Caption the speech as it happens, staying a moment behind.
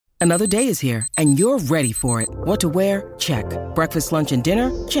Another day is here, and you're ready for it. What to wear? Check. Breakfast, lunch, and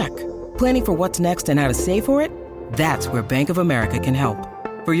dinner? Check. Planning for what's next and how to save for it? That's where Bank of America can help.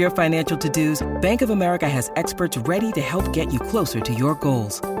 For your financial to-dos, Bank of America has experts ready to help get you closer to your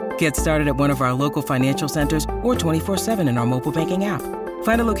goals. Get started at one of our local financial centers or 24/7 in our mobile banking app.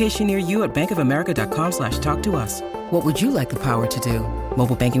 Find a location near you at bankofamerica.com/talktous. What would you like the power to do?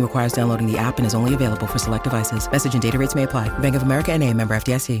 Mobile banking requires downloading the app and is only available for select devices. Message and data rates may apply. Bank of America N.A., member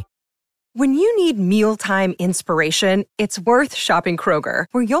FDIC. When you need mealtime inspiration, it's worth shopping Kroger,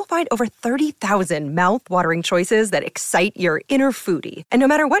 where you'll find over 30,000 mouth-watering choices that excite your inner foodie. And no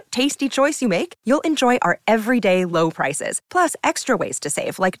matter what tasty choice you make, you'll enjoy our everyday low prices, plus extra ways to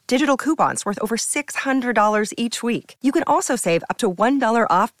save, like digital coupons worth over $600 each week. You can also save up to $1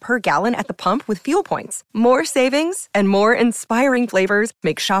 off per gallon at the pump with fuel points. More savings and more inspiring flavors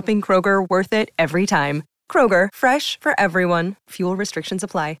make shopping Kroger worth it every time. Kroger, fresh for everyone. Fuel restrictions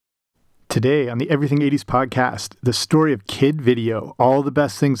apply. Today on the Everything 80s podcast, the story of Kid Video, all the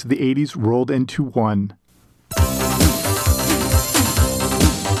best things of the 80s rolled into one.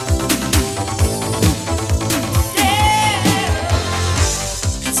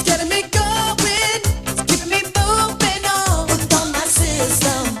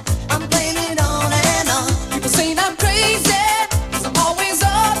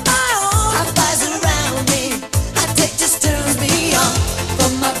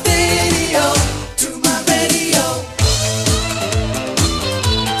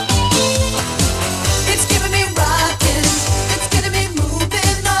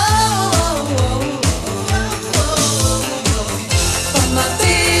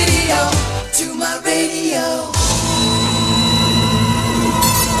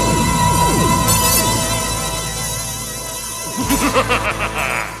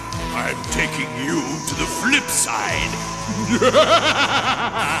 I'm taking you to the flip side.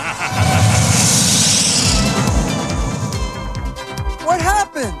 What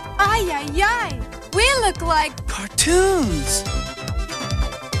happened? Ay, ay, ay. We look like Cartoons.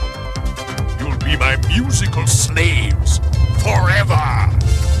 You'll be my musical slaves forever.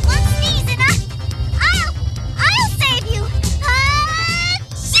 One sneeze and I'll save you.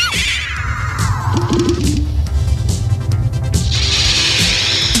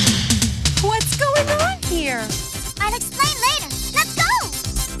 What's going on here? I'll explain later. Let's go.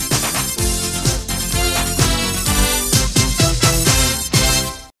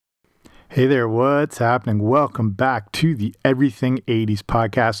 Hey there, what's happening? Welcome back to the Everything 80s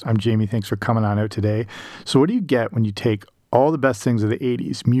podcast. I'm Jamie. Thanks for coming on out today. So what do you get when you take all the best things of the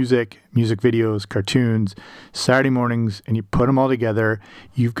 80s, music videos, cartoons, Saturday mornings, and you put them all together?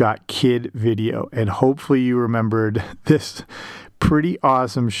 You've got Kid Video. And hopefully you remembered this pretty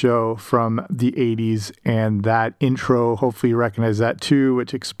awesome show from the 80s, and that intro, hopefully you recognize that too,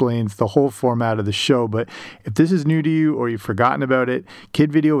 which explains the whole format of the show. But if this is new to you or you've forgotten about it,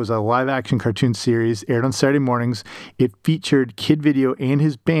 Kid Video was a live-action cartoon series aired on Saturday mornings. It featured Kid Video and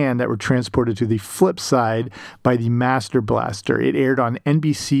his band that were transported to the flip side by the Master Blaster. It aired on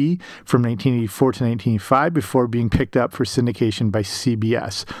NBC from 1984 to 1985 before being picked up for syndication by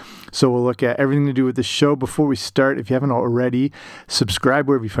CBS. So we'll look at everything to do with the show. Before we start, if you haven't already, subscribe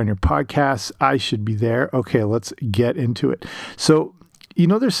wherever you find your podcasts. I should be there. Okay, let's get into it. So, you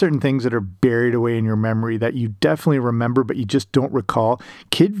know, there's certain things that are buried away in your memory that you definitely remember, but you just don't recall.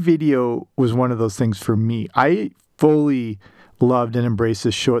 Kid Video was one of those things for me. I fully loved and embraced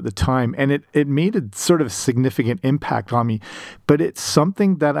this show at the time, and it made a sort of significant impact on me, but it's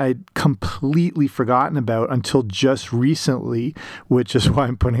something that I'd completely forgotten about until just recently, which is why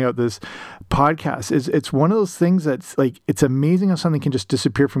I'm putting out this podcast. It's one of those things that's like, it's amazing how something can just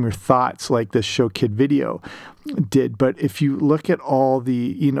disappear from your thoughts like this show Kid Video did. But if you look at all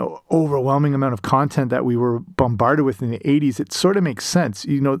the, overwhelming amount of content that we were bombarded with in the 80s, it sort of makes sense.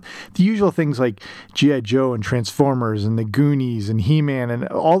 The usual things like G.I. Joe and Transformers and the Goonies and He-Man and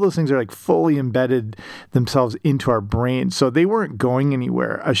all those things are like fully embedded themselves into our brains. So they weren't going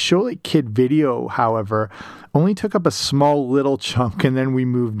anywhere. A show like Kid Video, however, only took up a small little chunk and then we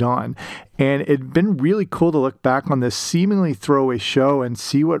moved on. And it'd been really cool to look back on this seemingly throwaway show and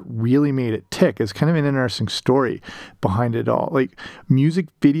see what really made it tick. It's kind of an interesting story behind it all. Like music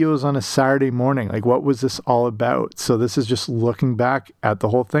videos on a Saturday morning, like what was this all about? So this is just looking back at the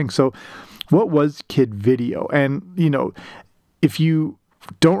whole thing. So what was Kid Video? And, if you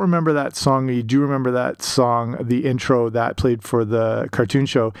don't remember that song, or you do remember that song, the intro that played for the cartoon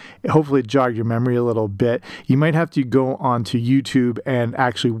show, hopefully it jogged your memory a little bit. You might have to go onto YouTube and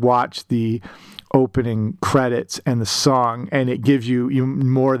actually watch the opening credits and the song, and it gives you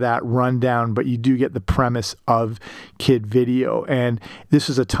more of that rundown, but you do get the premise of Kid Video. And this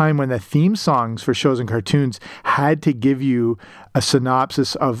is a time when the theme songs for shows and cartoons had to give you a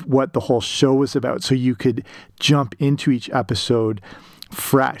synopsis of what the whole show was about, so you could jump into each episode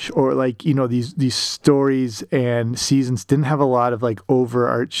fresh. Or like, you know, these stories and seasons didn't have a lot of like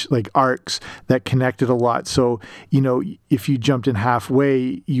arcs that connected a lot. So, you know, if you jumped in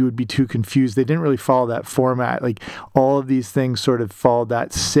halfway, you would be too confused. They didn't really follow that format. Like all of these things sort of followed that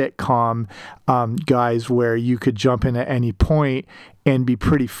sitcom guys, where you could jump in at any point and be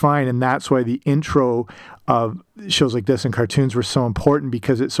pretty fine. And that's why the intro of shows like this and cartoons were so important,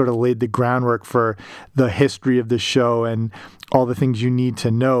 because it sort of laid the groundwork for the history of the show and all the things you need to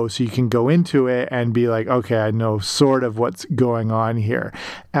know, so you can go into it and be like, okay, I know sort of what's going on here.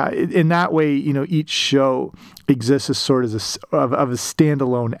 In that way, you know, each show exists as sort of a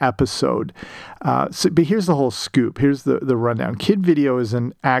standalone episode. But here's the whole scoop. Here's the rundown. Kid Video is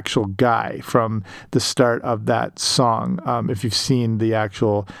an actual guy from the start of that song. If you've seen the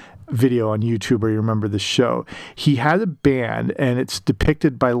actual video on YouTube or you remember the show, he had a band, and it's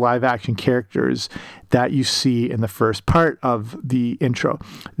depicted by live action characters that you see in the first part of the intro.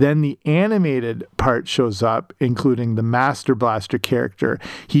 Then the animated part shows up, including the Master Blaster character.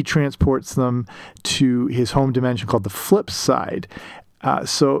 He transports them to his home dimension called the Flip Side.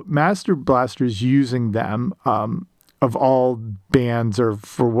 So Master Blaster is using them of all bands, or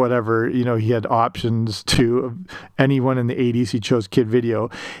for whatever, you know, he had options to anyone in the 80s. He chose Kid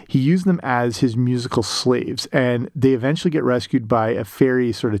Video. He used them as his musical slaves, and they eventually get rescued by a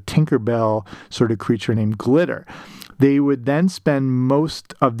fairy sort of Tinkerbell sort of creature named Glitter. They would then spend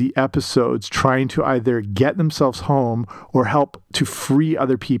most of the episodes trying to either get themselves home or help to free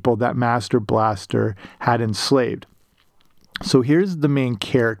other people that Master Blaster had enslaved. So here's the main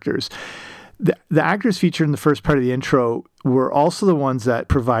characters. The actors featured in the first part of the intro were also the ones that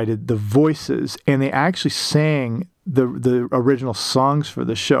provided the voices, and they actually sang the original songs for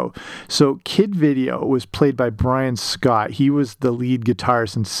the show. So Kid Video was played by Brian Scott. He was the lead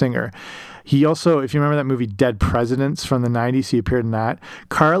guitarist and singer. He also, if you remember that movie Dead Presidents from the 90s, he appeared in that.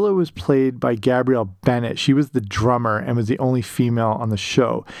 Carla was played by Gabrielle Bennett. She was the drummer and was the only female on the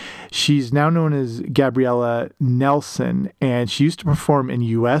show. She's now known as Gabriella Nelson, and she used to perform in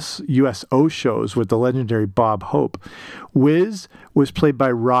USO shows with the legendary Bob Hope. Wiz was played by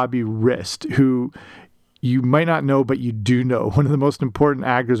Robbie Rist, who you might not know, but you do know, one of the most important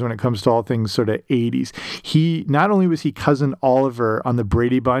actors when it comes to all things sort of 80s. He, not only was he Cousin Oliver on the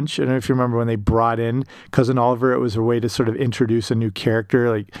Brady Bunch, I don't know if you remember when they brought in Cousin Oliver, it was a way to sort of introduce a new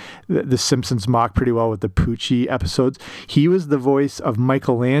character, like the Simpsons mock pretty well with the Poochie episodes. He was the voice of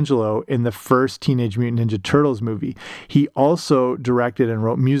Michelangelo in the first Teenage Mutant Ninja Turtles movie. He also directed and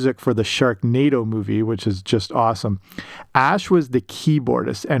wrote music for the Sharknado movie, which is just awesome. Ash was the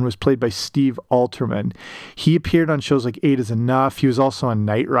keyboardist and was played by Steve Alterman. He appeared on shows like 8 is Enough. He was also on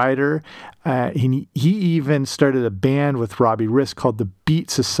Knight Rider. He even started a band with Robbie Rist called the Beat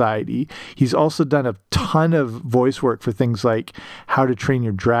Society. He's also done a ton of voice work for things like How to Train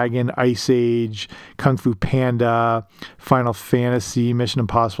Your Dragon, Ice Age, Kung Fu Panda, Final Fantasy, Mission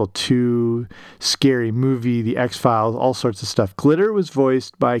Impossible 2, Scary Movie, The X-Files, all sorts of stuff. Glitter was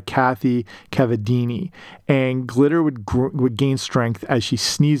voiced by Kathy Cavadini, and Glitter would gain strength as she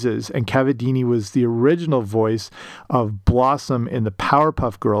sneezes, and Cavadini was the original voice of Blossom in the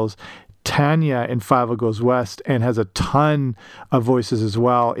Powerpuff Girls, Tanya in Five Goes West, and has a ton of voices as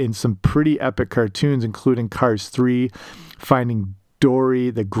well in some pretty epic cartoons, including Cars 3, Finding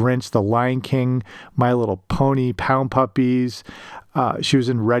Dory, The Grinch, The Lion King, My Little Pony, Pound Puppies. She was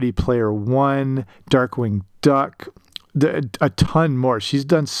in Ready Player One, Darkwing Duck, a ton more. She's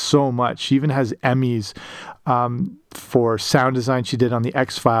done so much. She even has Emmys for sound design she did on the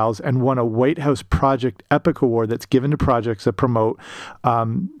X-Files, and won a White House Project Epic Award that's given to projects that promote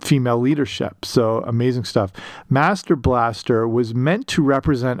female leadership. So amazing stuff. Master Blaster was meant to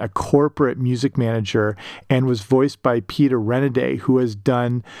represent a corporate music manager and was voiced by Peter Renaday, who has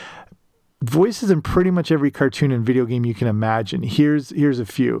done voices in pretty much every cartoon and video game you can imagine. Here's a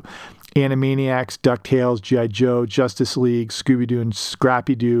few. Animaniacs, DuckTales, G.I. Joe, Justice League, Scooby-Doo and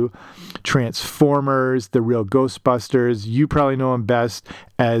Scrappy-Doo, Transformers, The Real Ghostbusters. You probably know him best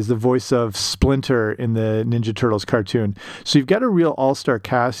as the voice of Splinter in the Ninja Turtles cartoon. So you've got a real all-star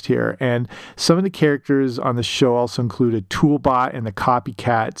cast here, and some of the characters on the show also included Toolbot and the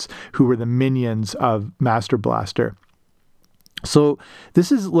Copycats, who were the minions of Master Blaster. So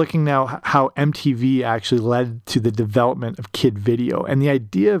this is looking now how MTV actually led to the development of Kid Video. And the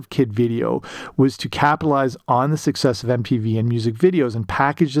idea of Kid Video was to capitalize on the success of MTV and music videos and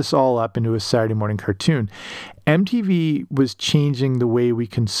package this all up into a Saturday morning cartoon. MTV was changing the way we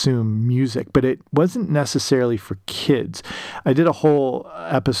consume music, but it wasn't necessarily for kids. I did a whole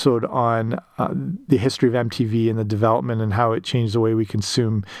episode on the history of MTV and the development and how it changed the way we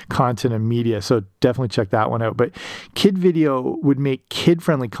consume content and media, so definitely check that one out. But Kid Video would make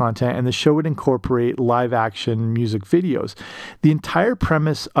kid-friendly content, and the show would incorporate live-action music videos. The entire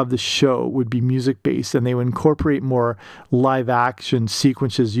premise of the show would be music-based, and they would incorporate more live-action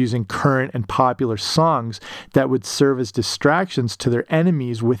sequences using current and popular songs that would serve as distractions to their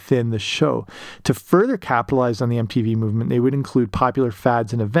enemies within the show. To further capitalize on the MTV movement, they would include popular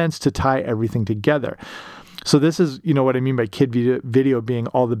fads and events to tie everything together. So this is, what I mean by Kid Video being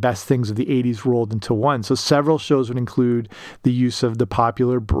all the best things of the 80s rolled into one. So several shows would include the use of the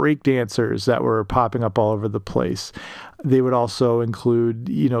popular breakdancers that were popping up all over the place. They would also include,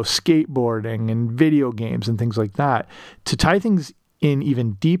 skateboarding and video games and things like that. To tie things in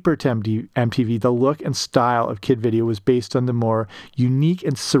even deeper to MTV, the look and style of Kid Video was based on the more unique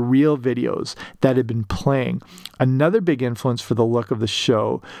and surreal videos that had been playing. Another big influence for the look of the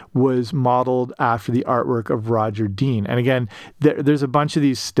show was modeled after the artwork of Roger Dean. And again, there's a bunch of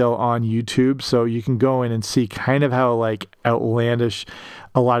these still on YouTube, so you can go in and see kind of how outlandish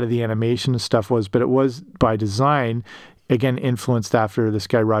a lot of the animation and stuff was, but it was by design, again, influenced after this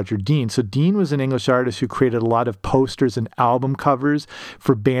guy, Roger Dean. So Dean was an English artist who created a lot of posters and album covers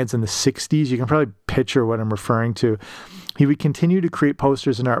for bands in the 60s. You can probably picture what I'm referring to. He would continue to create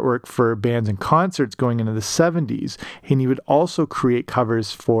posters and artwork for bands and concerts going into the 70s, and he would also create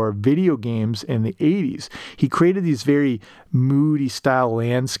covers for video games in the 80s. He created these very moody style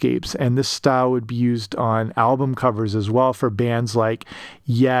landscapes, and this style would be used on album covers as well for bands like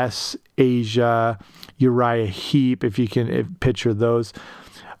Yes, Asia, Uriah Heep, if you can picture those.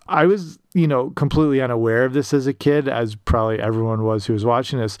 I was, completely unaware of this as a kid, as probably everyone was who was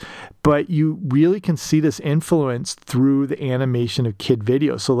watching this, but you really can see this influence through the animation of Kid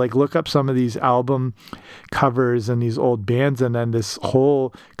Video. So look up some of these album covers and these old bands, and then this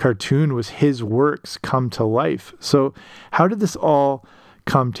whole cartoon was his works come to life. So how did this all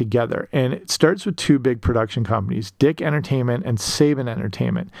come together? And it starts with two big production companies, Dick Entertainment and Saban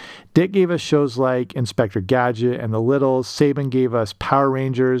Entertainment. Dick gave us shows like Inspector Gadget and The Littles. Saban gave us Power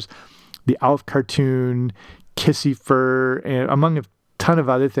Rangers, the Alf cartoon, Kissy Fur, and among a ton of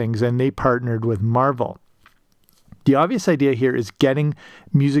other things, and they partnered with Marvel. The obvious idea here is getting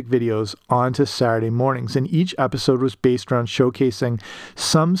music videos onto Saturday mornings, and each episode was based around showcasing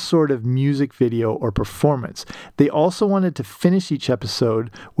some sort of music video or performance. They also wanted to finish each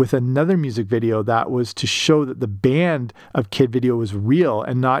episode with another music video that was to show that the band of Kid Video was real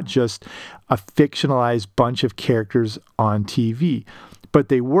and not just a fictionalized bunch of characters on TV. But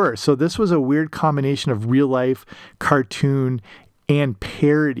they were. So this was a weird combination of real life, cartoon, and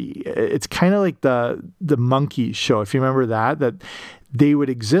parody. It's kind of like the Monkees show, if you remember that they would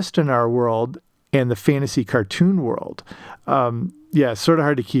exist in our world and the fantasy cartoon world. It's sort of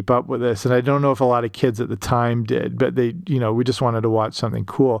hard to keep up with this, and I don't know if a lot of kids at the time did, but they, we just wanted to watch something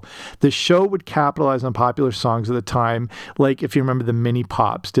cool. The show would capitalize on popular songs at the time, like if you remember the Mini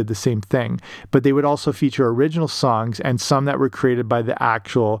Pops did the same thing, but they would also feature original songs and some that were created by the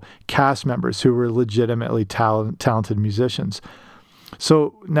actual cast members who were legitimately talented musicians.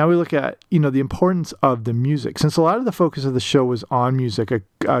 So now we look at, the importance of the music. Since a lot of the focus of the show was on music,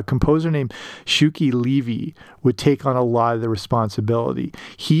 a composer named Shuki Levy would take on a lot of the responsibility.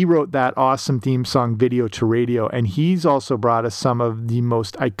 He wrote that awesome theme song, Video to Radio, and he's also brought us some of the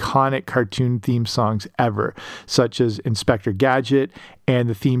most iconic cartoon theme songs ever, such as Inspector Gadget and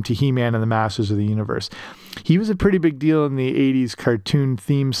the theme to He-Man and the Masters of the Universe. He was a pretty big deal in the 80s cartoon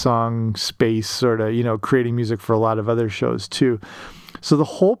theme song space, sort of, creating music for a lot of other shows too. So the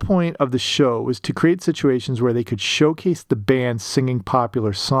whole point of the show was to create situations where they could showcase the band singing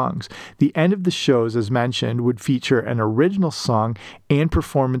popular songs. The end of the shows, as mentioned, would feature an original song and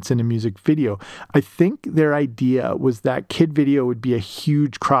performance in a music video. I think their idea was that Kid Video would be a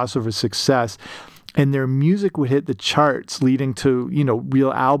huge crossover success, and their music would hit the charts, leading to,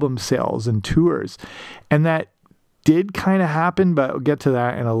 real album sales and tours. And that did kind of happen, but we'll get to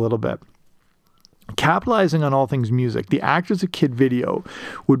that in a little bit. Capitalizing on all things music, the actors of Kid Video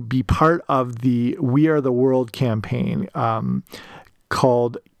would be part of the We Are the World campaign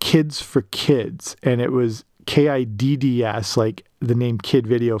called Kids for Kids, and it was KIDDS, like the name Kid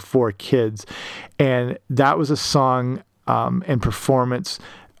Video for kids, and that was a song and performance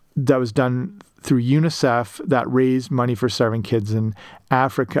that was done through UNICEF that raised money for starving kids in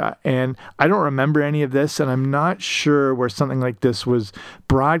Africa. And I don't remember any of this, and I'm not sure where something like this was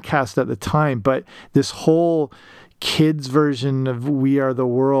broadcast at the time, but this whole kids version of We Are the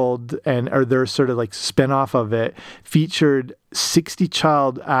World, or their sort of like spin-off of it, featured 60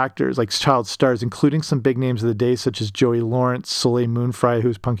 child actors, like child stars, including some big names of the day, such as Joey Lawrence, Soleil Moonfry,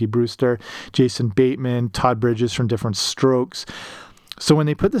 who's Punky Brewster, Jason Bateman, Todd Bridges from Different Strokes. So when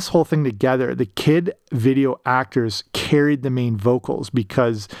they put this whole thing together, the kid video actors carried the main vocals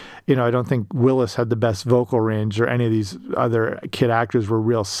because, I don't think Willis had the best vocal range or any of these other kid actors were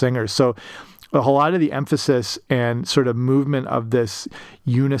real singers. So a whole lot of the emphasis and sort of movement of this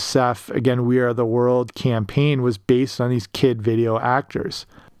UNICEF, again, We Are the World campaign was based on these kid video actors.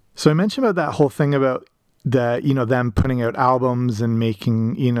 So I mentioned about that whole thing about them putting out albums and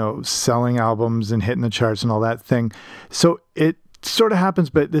making, selling albums and hitting the charts and all that thing. So it sort of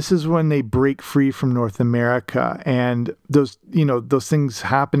happens, but this is when they break free from North America, and those things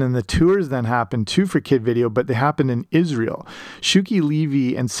happen, and the tours then happen too for kid video, but they happen in Israel. Shuki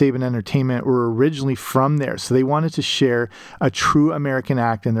Levy and Saban Entertainment were originally from there, so they wanted to share a true American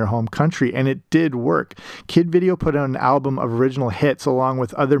act in their home country, and it did work. Kid Video put out an album of original hits along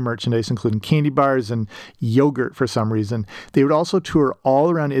with other merchandise, including candy bars and yogurt for some reason. They would also tour all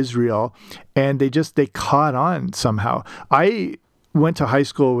around Israel, and they caught on somehow. I went to high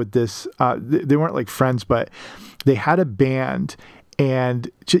school with this, they weren't like friends, but they had a band,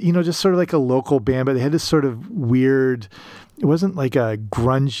 and, just sort of like a local band, but they had this sort of weird, it wasn't like a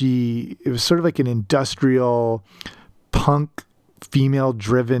grungy, it was sort of like an industrial punk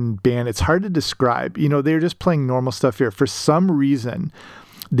female-driven band. It's hard to describe. They were just playing normal stuff here. For some reason,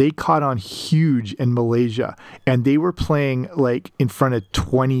 they caught on huge in Malaysia, and they were playing like in front of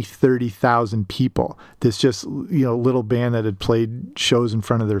 20, 30,000 people. This just, little band that had played shows in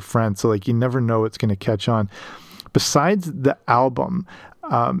front of their friends. So like, you never know what's going to catch on. Besides the album,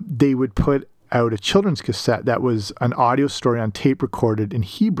 they would put out a children's cassette that was an audio story on tape recorded in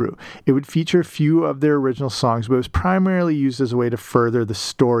Hebrew. It would feature a few of their original songs, but it was primarily used as a way to further the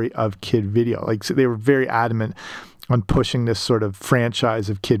story of kid video. Like, so they were very adamant on pushing this sort of franchise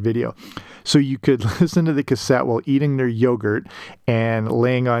of kid video. So you could listen to the cassette while eating their yogurt and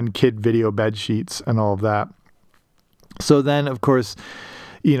laying on kid video bed sheets and all of that. So then, of course,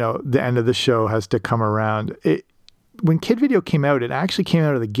 the end of the show has to come around. When Kid Video came out, it actually came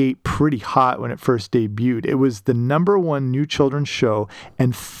out of the gate pretty hot when it first debuted. It was the #1 new children's show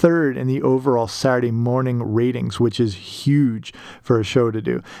and 3rd in the overall Saturday morning ratings, which is huge for a show to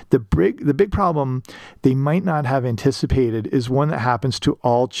do. The big problem they might not have anticipated is one that happens to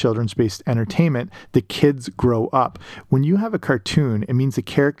all children's-based entertainment. The kids grow up. When you have a cartoon, it means the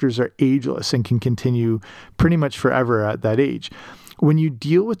characters are ageless and can continue pretty much forever at that age. When you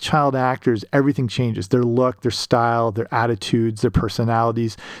deal with child actors, everything changes. Their look, their style, their attitudes, their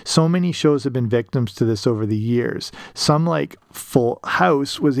personalities. So many shows have been victims to this over the years. Some, like Full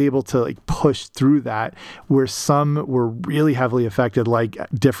House, was able to like push through that, where some were really heavily affected, like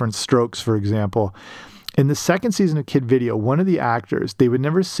Different Strokes, for example. In the second season of Kid Video, one of the actors, they would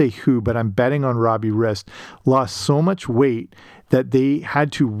never say who, but I'm betting on Robbie Rist, lost so much weight that they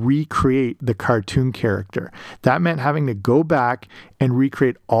had to recreate the cartoon character. That meant having to go back and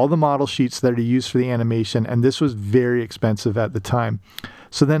recreate all the model sheets that are used for the animation, and this was very expensive at the time.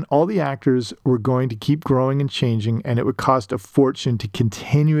 So then all the actors were going to keep growing and changing, and it would cost a fortune to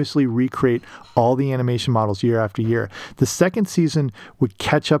continuously recreate all the animation models year after year. The second season would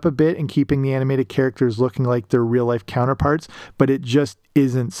catch up a bit in keeping the animated characters looking like their real-life counterparts, but it just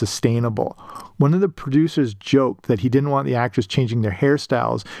isn't sustainable. One of the producers joked that he didn't want the actors changing their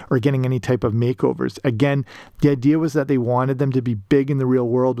hairstyles or getting any type of makeovers. Again, the idea was that they wanted them to be big in the real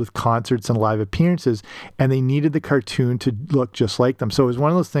world with concerts and live appearances, and they needed the cartoon to look just like them. So it was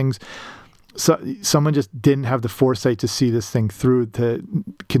one of those things, so someone just didn't have the foresight to see this thing through, to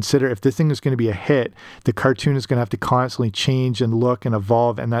consider if this thing is going to be a hit, the cartoon is going to have to constantly change and look and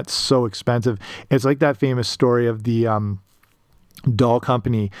evolve, and that's so expensive. It's like that famous story of the doll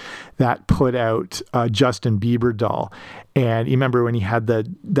company that put out Justin Bieber doll, and you remember when he had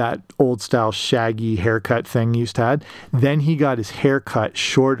that old style shaggy haircut thing he used to have? Then he got his haircut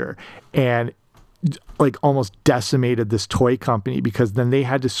shorter, and like almost decimated this toy company, because then they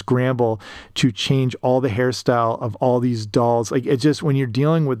had to scramble to change all the hairstyle of all these dolls. Like, it just, when you're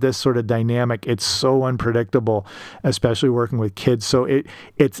dealing with this sort of dynamic, it's so unpredictable, especially working with kids. So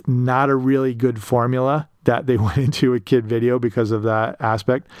it's not a really good formula that they went into a Kid Video because of that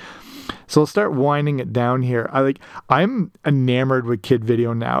aspect. So I'll start winding it down here. I'm enamored with Kid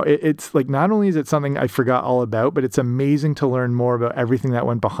Video now. It's like, not only is it something I forgot all about, but it's amazing to learn more about everything that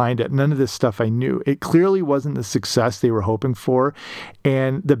went behind it. None of this stuff I knew. It clearly wasn't the success they were hoping for,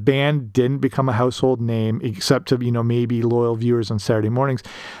 and the band didn't become a household name except to, maybe loyal viewers on Saturday mornings.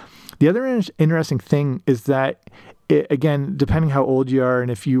 The other interesting thing is that, again, depending how old you are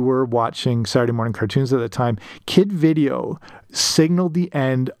and if you were watching Saturday morning cartoons at the time, Kid Video signaled the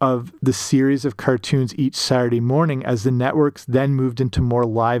end of the series of cartoons each Saturday morning as the networks then moved into more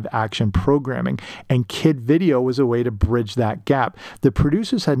live action programming. And Kid Video was a way to bridge that gap. The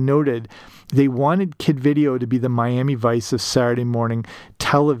producers had noted they wanted Kid Video to be the Miami Vice of Saturday morning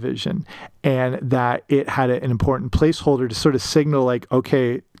television, and that it had an important placeholder to sort of signal like,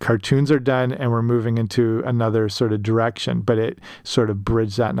 okay, cartoons are done and we're moving into another sort of direction, but it sort of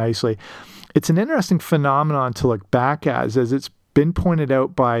bridged that nicely. It's an interesting phenomenon to look back as it's been pointed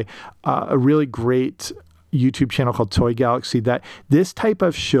out by a really great YouTube channel called Toy Galaxy, that this type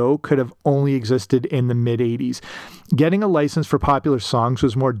of show could have only existed in the mid-'80s. Getting a license for popular songs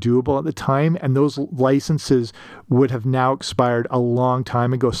was more doable at the time, and those licenses would have now expired a long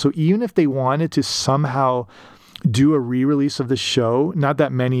time ago. So even if they wanted to somehow do a re-release of the show, not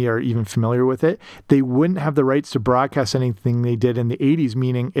that many are even familiar with it, they wouldn't have the rights to broadcast anything they did in the 80s,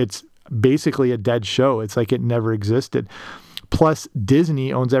 meaning it's basically a dead show. It's like it never existed. Plus,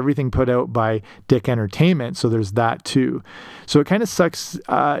 Disney owns everything put out by Dick Entertainment, so there's that too. So it kind of sucks.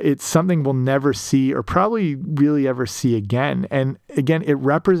 It's something we'll never see or probably really ever see again. And again, it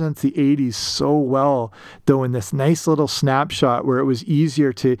represents the 80s so well, though, in this nice little snapshot where it was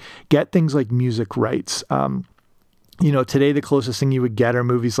easier to get things like music rights. Today the closest thing you would get are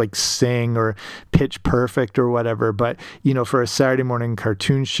movies like Sing or Pitch Perfect or whatever. But, for a Saturday morning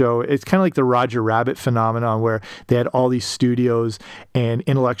cartoon show, it's kind of like the Roger Rabbit phenomenon where they had all these studios and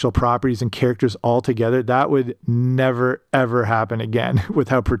intellectual properties and characters all together. That would never, ever happen again with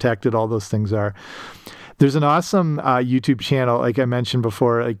how protected all those things are. There's an awesome YouTube channel, like I mentioned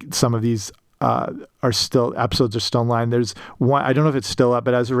before, like some of these episodes are still online. There's one, I don't know if it's still up,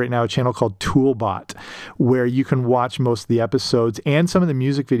 but as of right now, a channel called Toolbot, where you can watch most of the episodes and some of the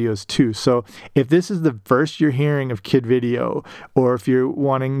music videos too. So if this is the first you're hearing of Kid Video, or if you're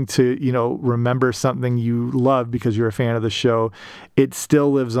wanting to, remember something you love because you're a fan of the show, it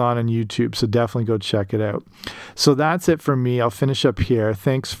still lives on YouTube. So definitely go check it out. So that's it for me. I'll finish up here.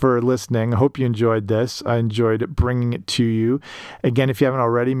 Thanks for listening. I hope you enjoyed this. I enjoyed bringing it to you. Again, if you haven't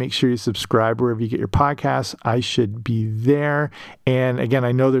already, make sure you subscribe wherever you get your podcasts. I should be there. And again,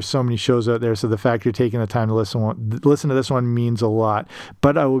 I know there's so many shows out there, so the fact you're taking the time to listen to this one means a lot.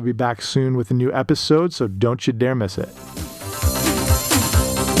 But I will be back soon with a new episode, so don't you dare miss it.